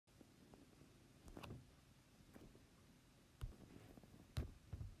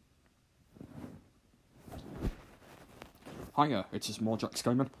Hiya, it is Morjax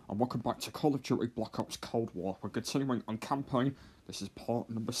Gaming, and welcome back to Call of Duty Black Ops Cold War. We're continuing on campaign. This is part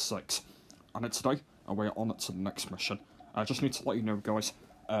number 6, and today we're on to the next mission. I just need to let you know, guys,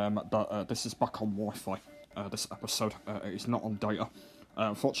 that this is back on Wi-Fi. This episode it is not on data.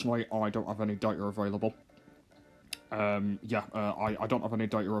 Unfortunately, I don't have any data available. I don't have any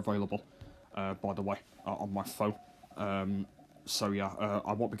data available, by the way, on my phone. I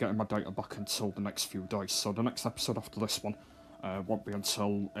won't be getting my data back until the next few days. So the next episode after this one won't be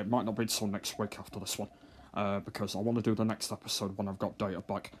until... It might not be until next week after this one. Because I want to do the next episode when I've got data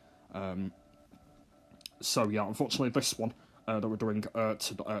back. Unfortunately this one that we're doing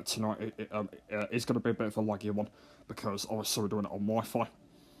tonight is going to be a bit of a laggy one. Because obviously we're doing it on Wi-Fi.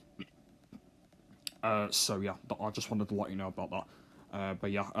 I just wanted to let you know about that. My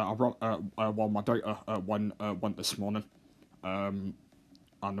data went this morning. And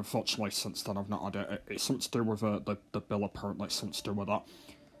unfortunately, since then I've not had it. It's something to do with the bill. Apparently, it's something to do with that.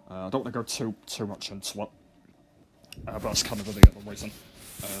 I don't want to go too much into it, but that's kind of the reason.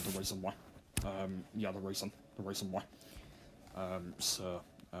 The reason why. The reason why.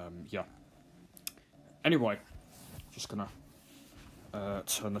 Anyway, just gonna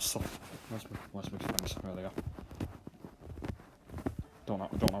turn this off. Where's my things? There they are. Don't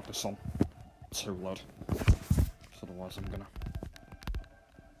have this on too loud. Otherwise I'm gonna...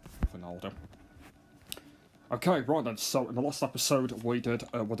 I think I'll do. Okay, right then, so in the last episode we did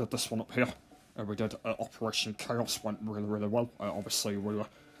this one up here. We did Operation Chaos, went really well. Obviously we were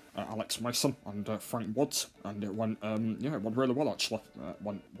Alex Mason and Frank Woods, and it went, it went really well actually.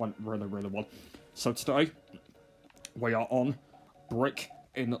 Went really well. So today, we are on Brick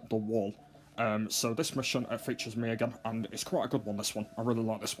in the Wall. So this mission features me again, and it's quite a good one, this one. I really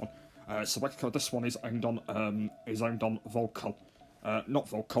like this one. This one is aimed on Volko. Not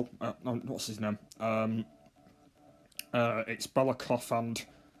Volko, no, what's his name? It's Belikov and...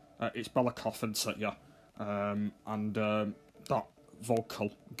 it's Belikov, isn't it? Yeah. That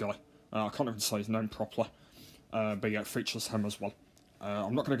Volko guy. I can't even say his name properly. But yeah, it features him as well.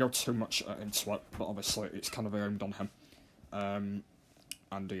 I'm not going to go too much into it, but obviously it's kind of aimed on him.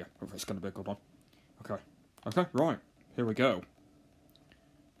 Hopefully it's going to be a good one. Okay, right, here we go.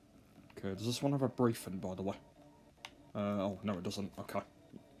 Okay, does this one have a briefing, by the way? Oh, no it doesn't, okay.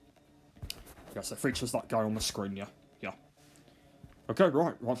 Yes, it features that guy on the screen, yeah. Okay,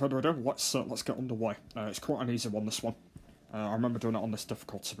 right, without further ado, let's get underway. It's quite an easy one, this one. I remember doing it on this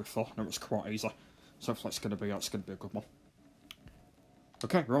difficulty before, and it was quite easy. So hopefully it's going to be a good one.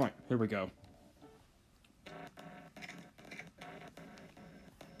 Okay, right, here we go.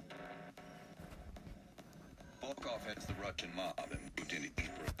 Volkov heads the Russian mob and moved into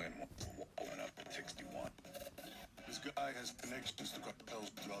East Berlin once the wall went up in 61. This guy has connections to cartels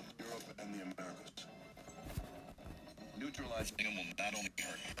throughout Europe and the Americas. Neutralizing him will not only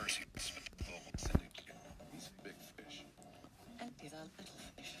hurt Perseus, but the global syndicate. He's a big fish. And he's a little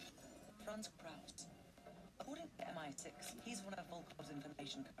fish. Franz Kraus. According to MI6, he's one of Volkov's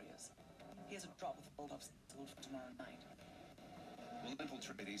information couriers. He has a drop of Volkov's scheduled for tomorrow night. We'll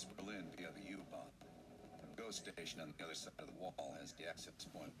infiltrate East Berlin via the U-Bahn. The ghost station on the other side of the wall has the access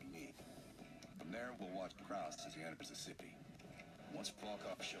point we need. From there, we'll watch Kraus as he enters the city. Once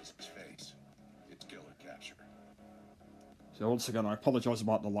Volkov shows his face, it's kill or capture. So once again, I apologise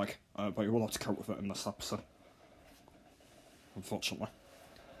about the lag, but you will have to cope with it in this episode. Unfortunately.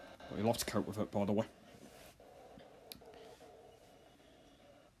 But you'll have to cope with it, by the way.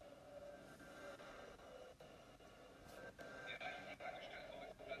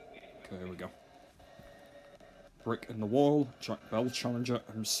 Okay, here we go. Brick in the Wall, Jack Bell Challenger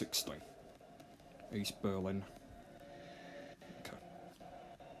M60. East Berlin. Okay.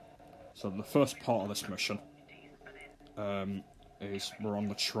 So the first part of this mission is we're on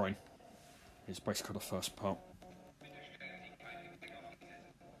the train. It's basically the first part.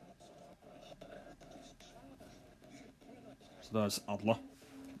 So there's Adler,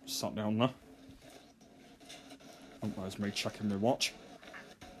 sat down there. Oh, there's me checking my watch.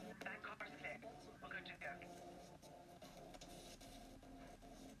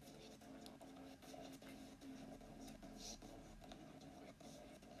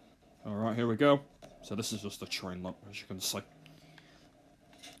 Alright, here we go. So this is just a train lap, as you can see.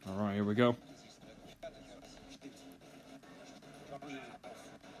 Alright, here we go.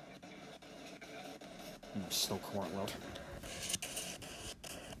 It's still quite loud.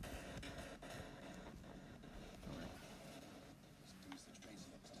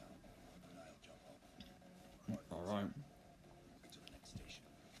 Alright.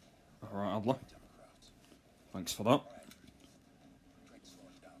 Alright, Adler. Thanks for that.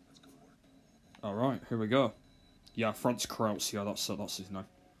 Alright, here we go. Yeah, Franz Kraus. Yeah, that's his name.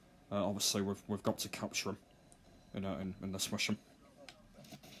 Obviously, we've got to capture him in this mission.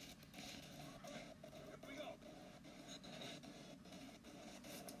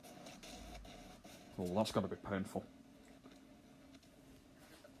 Oh, well, that's got to be painful.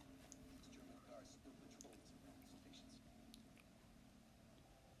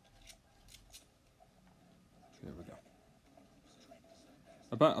 Here we go.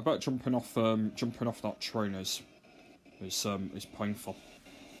 I bet jumping off that train is painful.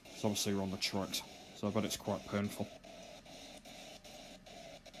 So obviously you're on the tracks, so I bet it's quite painful.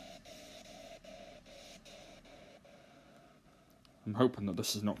 I'm hoping that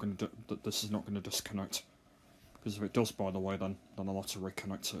this is not going to disconnect, because if it does, by the way, then I'll have to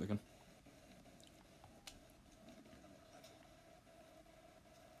reconnect it again.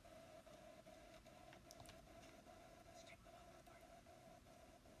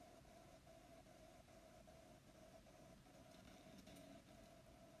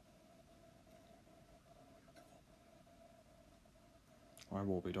 I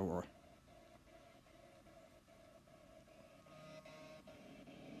will be, don't worry.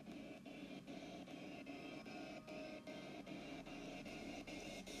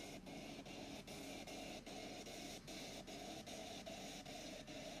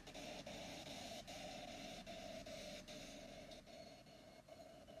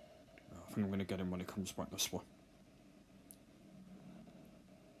 I think I'm going to get him when he comes back this way.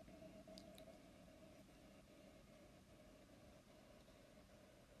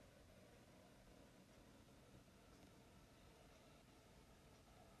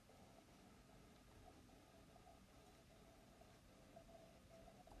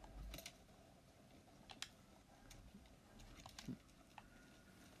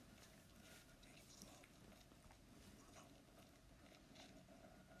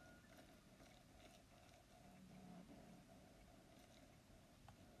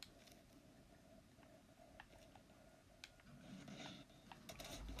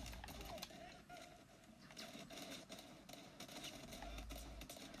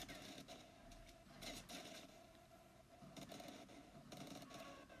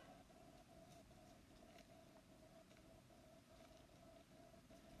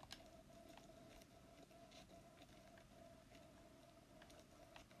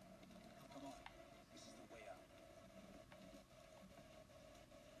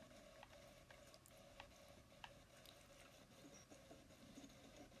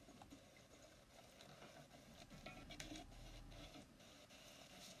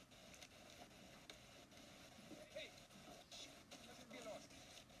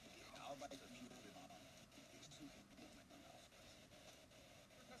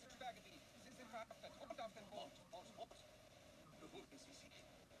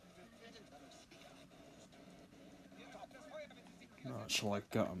 Shall I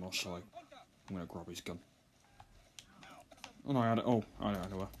get him or shall I? I'm gonna grab his gun. Oh no, I had it. Oh, I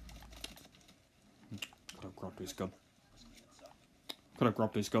know. Could have grabbed his gun. Could have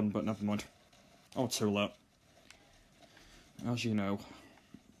grabbed his gun, but never mind. Oh, too late. As you know.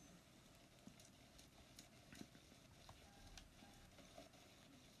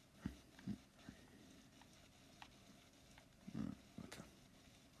 Okay.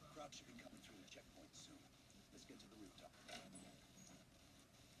 Crowd should be coming through the checkpoint soon. Let's get to the rooftop.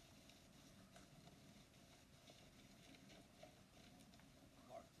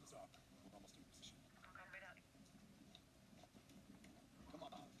 Mark, it's off. We're almost in position. Come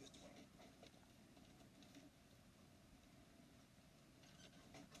on, this way.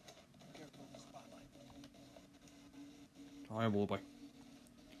 Careful of the spotlight. I will be.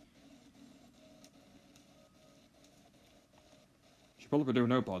 You probably do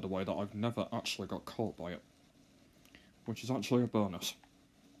know, by the way, that I've never actually got caught by it. Which is actually a bonus.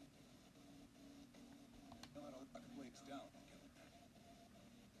 No, I don't rock blades down.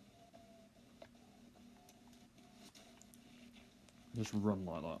 Just run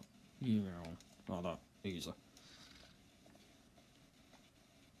like that. Yeah, like that. Easy.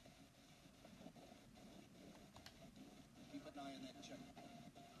 Keep an eye on that checkpoint.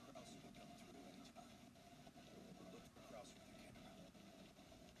 Kraus will come through any time. Look for Kraus with the camera.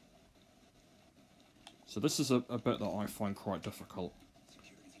 So this is a bit that I find quite difficult.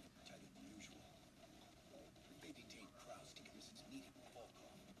 Security's even tighter than usual. If they detain Kraus, Dickinson's needed Volkov.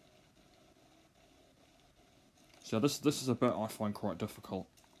 So this is a bit I find quite difficult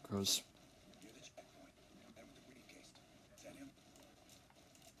because Near the checkpoint. Man with the briefcase. Is that him?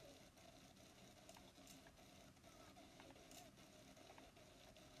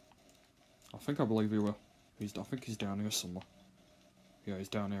 I believe he will. I think he's down here somewhere. Yeah, he's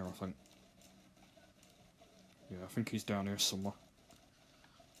down here, I think. Yeah, I think he's down here somewhere.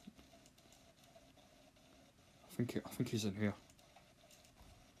 I think he's in here.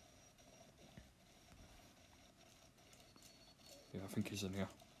 Yeah, I think he's in here.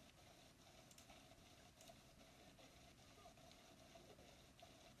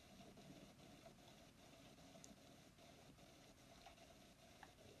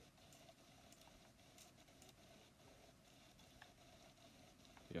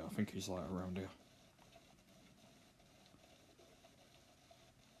 Yeah, I think he's like around here.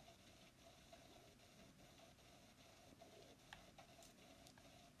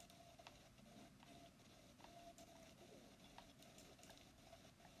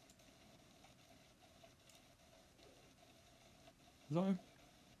 Is that him?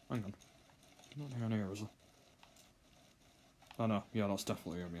 Hang on. Not down here, is it? Oh no, yeah, that's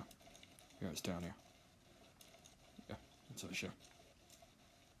definitely him, yeah. Yeah, it's down here. Yeah, it's a show.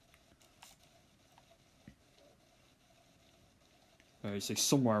 He's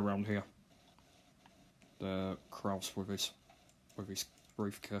somewhere around here. The Kraus with his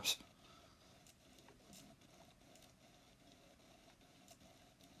briefcase.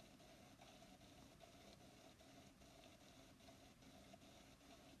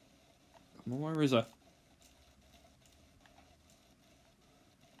 Come on, where is he? I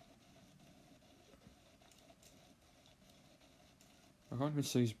can't even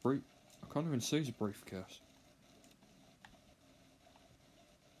see his briefcase.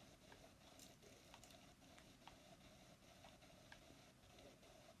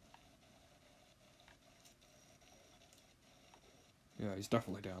 Yeah, he's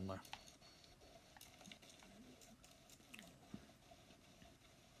definitely down there.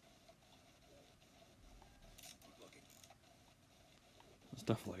 It's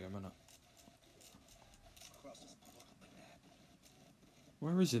definitely him, isn't it?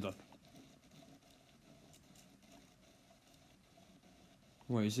 Where is he then?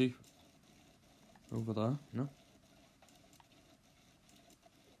 Wait, is he over there? No?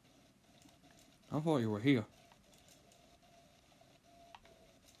 I thought you were here.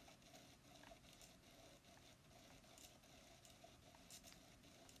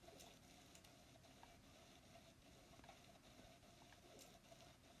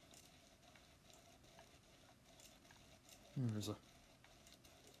 Where is he? I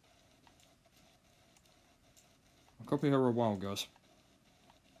could be here a while, guys.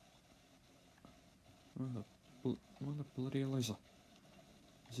 Where the bloody hell is he?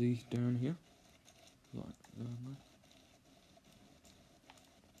 Is he down here? Like, down there?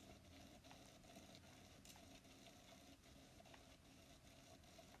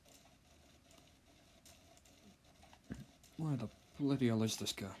 Where the bloody hell is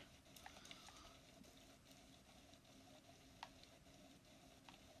this guy?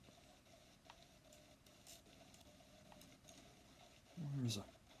 Where is he?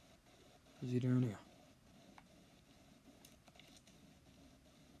 Is he down here?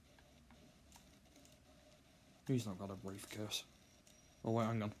 He's not got a briefcase. Oh wait,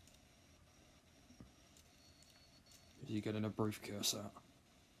 hang on. Is he getting a briefcase out?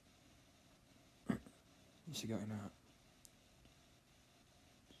 What's he getting out?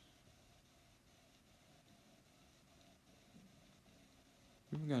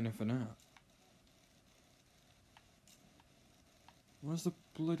 I haven't got anything out. Where's the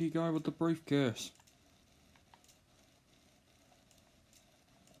bloody guy with the briefcase?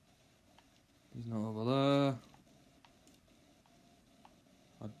 He's not over there.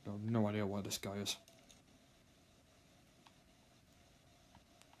 I have no idea where this guy is.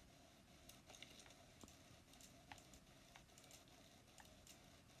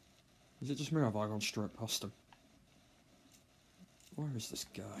 Is it just me or have I gone straight past him? Where is this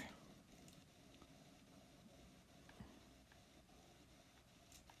guy?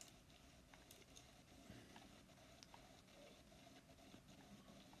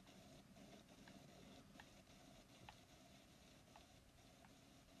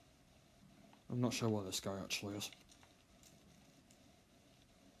 I'm not sure where this guy actually is.